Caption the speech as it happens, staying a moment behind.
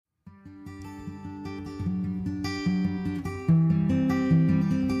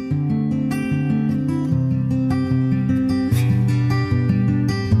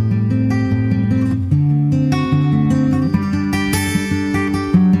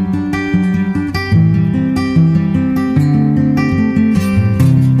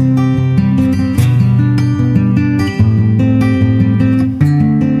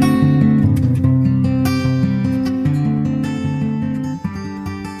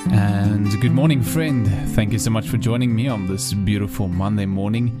Good morning, friend. Thank you so much for joining me on this beautiful Monday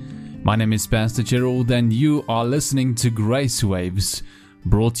morning. My name is Pastor Gerald, and you are listening to Grace Waves,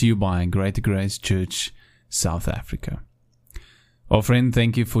 brought to you by Greater Grace Church, South Africa. Well, friend,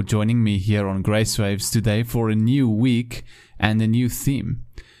 thank you for joining me here on Grace Waves today for a new week and a new theme.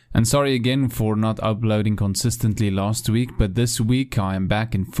 And sorry again for not uploading consistently last week, but this week I am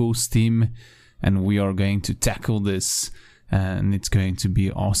back in full steam, and we are going to tackle this. And it's going to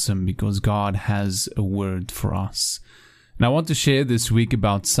be awesome because God has a word for us. And I want to share this week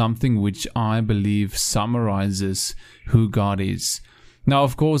about something which I believe summarizes who God is. Now,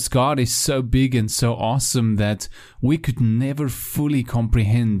 of course, God is so big and so awesome that we could never fully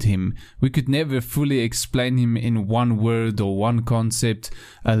comprehend Him. We could never fully explain Him in one word or one concept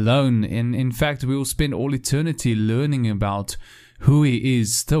alone. And in fact, we will spend all eternity learning about who He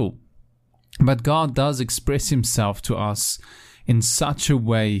is still. But God does express Himself to us in such a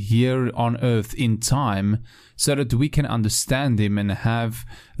way here on earth in time so that we can understand Him and have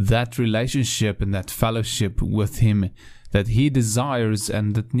that relationship and that fellowship with Him that He desires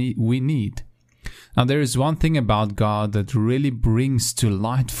and that we need. Now, there is one thing about God that really brings to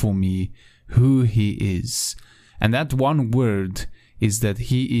light for me who He is. And that one word is that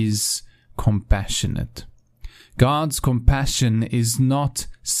He is compassionate. God's compassion is not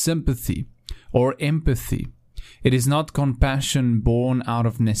sympathy or empathy. It is not compassion born out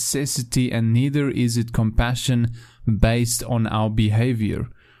of necessity, and neither is it compassion based on our behavior.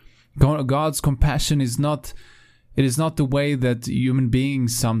 God's compassion is not the way that human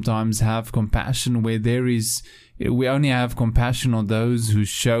beings sometimes have compassion, where we only have compassion on those who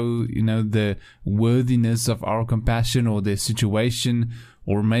show, the worthiness of our compassion or their situation,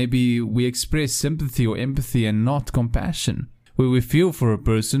 or maybe we express sympathy or empathy and not compassion, where we feel for a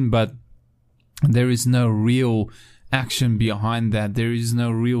person, but there is no real action behind that. There is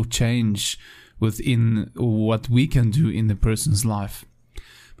no real change within what we can do in the person's life.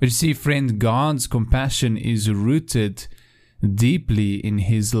 But you see, friend, God's compassion is rooted deeply in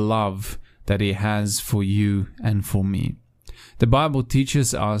His love that He has for you and for me. The Bible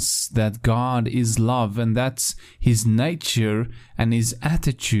teaches us that God is love, and that's His nature and His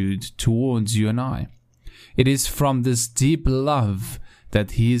attitude towards you and I. It is from this deep love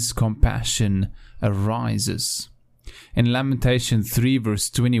that His compassion arises. In Lamentation 3 verse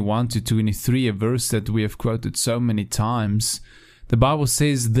 21 to 23, a verse that we have quoted so many times, the Bible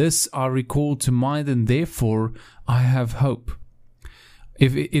says, "This I recall to mind, and therefore I have hope.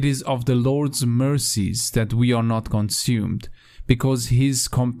 If it is of the Lord's mercies that we are not consumed, because His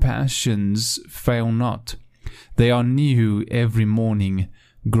compassions fail not. They are new every morning.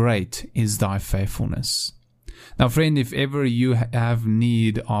 Great is thy faithfulness." Now, friend, if ever you have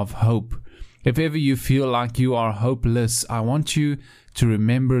need of hope, if ever you feel like you are hopeless, I want you to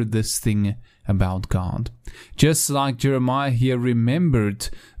remember this thing about God. Just like Jeremiah here remembered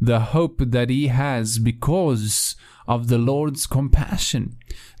the hope that he has because of the Lord's compassion.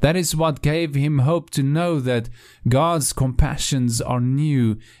 That is what gave him hope, to know that God's compassions are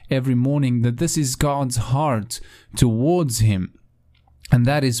new every morning, that this is God's heart towards him. And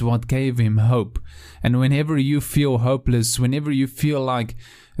that is what gave him hope. And whenever you feel hopeless, whenever you feel like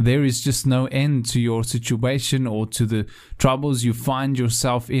there is just no end to your situation or to the troubles you find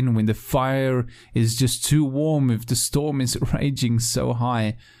yourself in, when the fire is just too warm, if the storm is raging so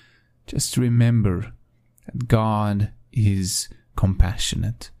high, just remember that God is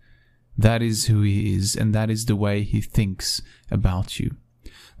compassionate. That is who He is, and that is the way He thinks about you.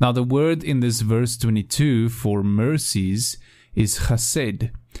 Now, the word in this verse 22 for mercies is chesed,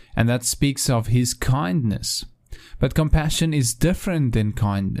 and that speaks of His kindness. But compassion is different than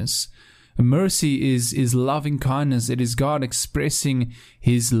kindness. Mercy is loving kindness. It is God expressing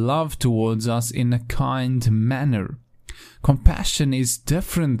His love towards us in a kind manner. Compassion is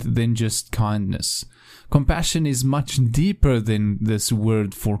different than just kindness. Compassion is much deeper than this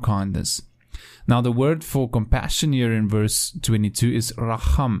word for kindness. Now, the word for compassion here in verse 22 is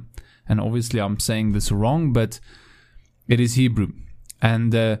racham. And obviously I'm saying this wrong, but it is Hebrew.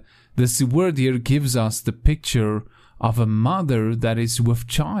 And this word here gives us the picture of a mother that is with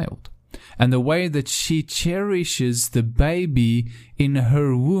child, and the way that she cherishes the baby in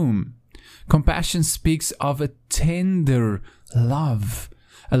her womb. Compassion speaks of a tender love,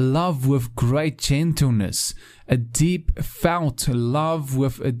 a love with great gentleness, a deep felt love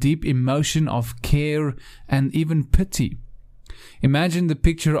with a deep emotion of care and even pity. Imagine the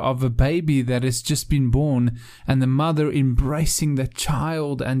picture of a baby that has just been born, and the mother embracing that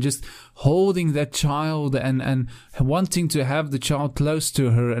child and just holding that child and wanting to have the child close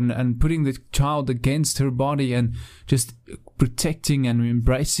to her and putting the child against her body and just protecting and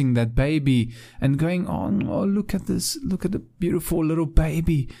embracing that baby and going on, oh, look at this, look at the beautiful little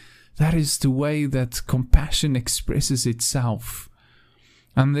baby. That is the way that compassion expresses itself.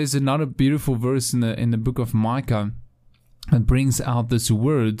 And there's another beautiful verse in the book of Micah that brings out this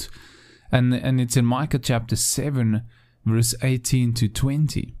word, and it's in Micah chapter 7, verse 18 to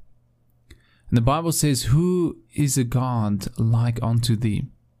 20. And the Bible says, "Who is a God like unto thee?"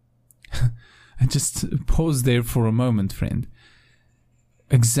 And just pause there for a moment, friend.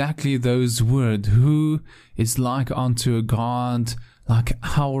 Exactly those words. Who is like unto a God like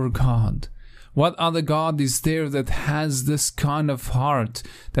our God? What other God is there that has this kind of heart,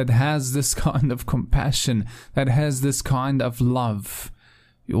 that has this kind of compassion, that has this kind of love?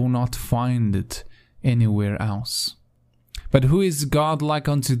 You will not find it anywhere else. But who is God like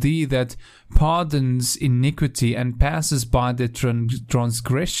unto thee, that pardons iniquity and passes by the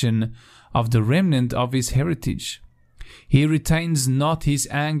transgression of the remnant of his heritage? He retains not his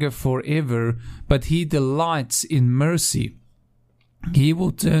anger forever, but he delights in mercy. He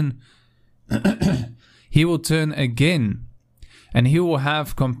will turn again, and he will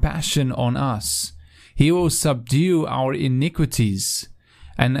have compassion on us. He will subdue our iniquities,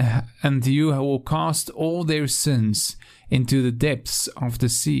 and you will cast all their sins into the depths of the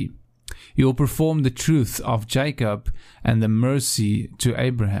sea. You will perform the truth of Jacob and the mercy to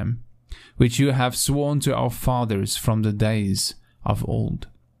Abraham, which you have sworn to our fathers from the days of old.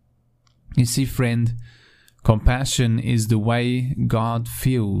 You see, friend, compassion is the way God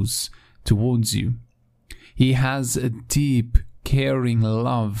feels towards you. He has a deep, caring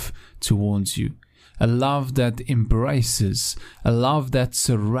love towards you. A love that embraces, a love that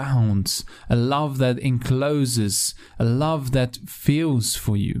surrounds, a love that encloses, a love that feels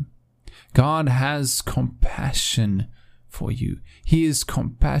for you. God has compassion for you. He is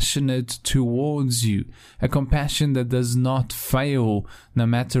compassionate towards you. A compassion that does not fail no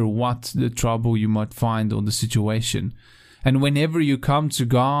matter what the trouble you might find or the situation. And whenever you come to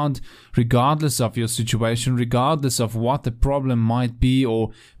God, regardless of your situation, regardless of what the problem might be,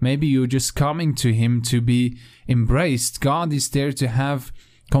 or maybe you're just coming to Him to be embraced, God is there to have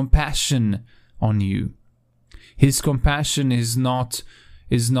compassion on you. His compassion is not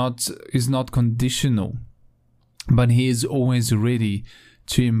conditional, but He is always ready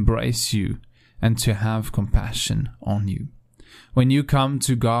to embrace you and to have compassion on you. When you come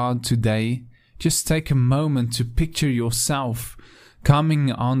to God today, just take a moment to picture yourself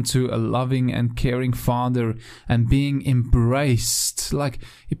coming onto a loving and caring Father and being embraced. Like,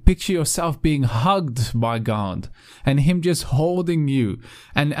 you picture yourself being hugged by God and Him just holding you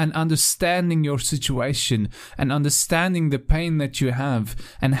and understanding your situation and understanding the pain that you have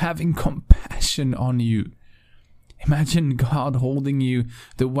and having compassion on you. Imagine God holding you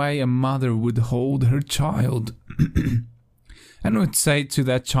the way a mother would hold her child and would say to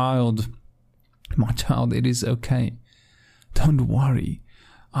that child, "My child, it is okay. Don't worry.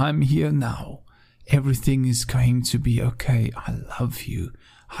 I'm here now. Everything is going to be okay. I love you.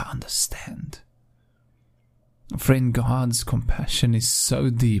 I understand." Friend, God's compassion is so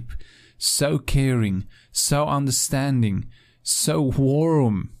deep, so caring, so understanding, so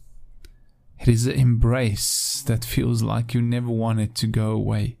warm. It is an embrace that feels like you never want it to go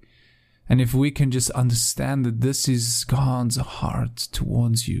away. And if we can just understand that this is God's heart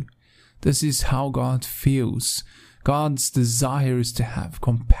towards you, this is how God feels. God's desire is to have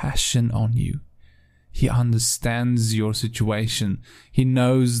compassion on you. He understands your situation. He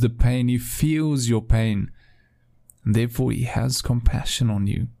knows the pain. He feels your pain. And therefore, He has compassion on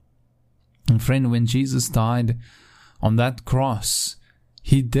you. And friend, when Jesus died on that cross,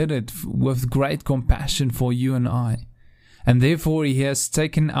 He did it with great compassion for you and I. And therefore He has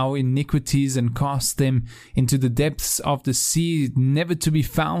taken our iniquities and cast them into the depths of the sea, never to be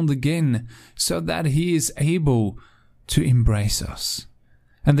found again, so that He is able to embrace us.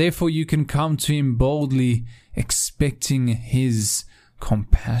 And therefore you can come to Him boldly, expecting His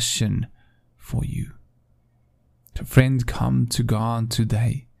compassion for you. So friend, come to God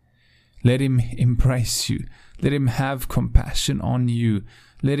today. Let Him embrace you. Let Him have compassion on you.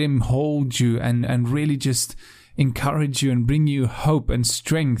 Let Him hold you and really just encourage you and bring you hope and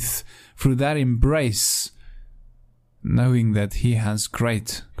strength through that embrace, knowing that He has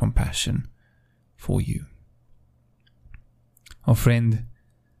great compassion for you. Oh friend,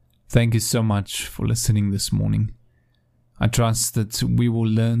 thank you so much for listening this morning. I trust that we will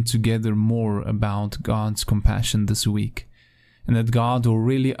learn together more about God's compassion this week, and that God will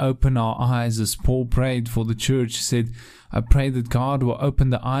really open our eyes, as Paul prayed for the church. He said, I pray that God will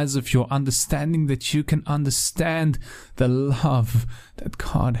open the eyes of your understanding, that you can understand the love that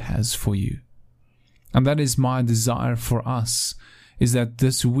God has for you. And that is my desire for us, is that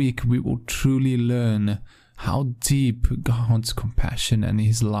this week we will truly learn how deep God's compassion and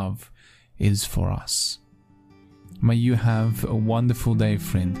His love is for us. May you have a wonderful day,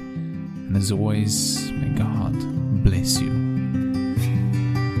 friend. And as always, may God bless you.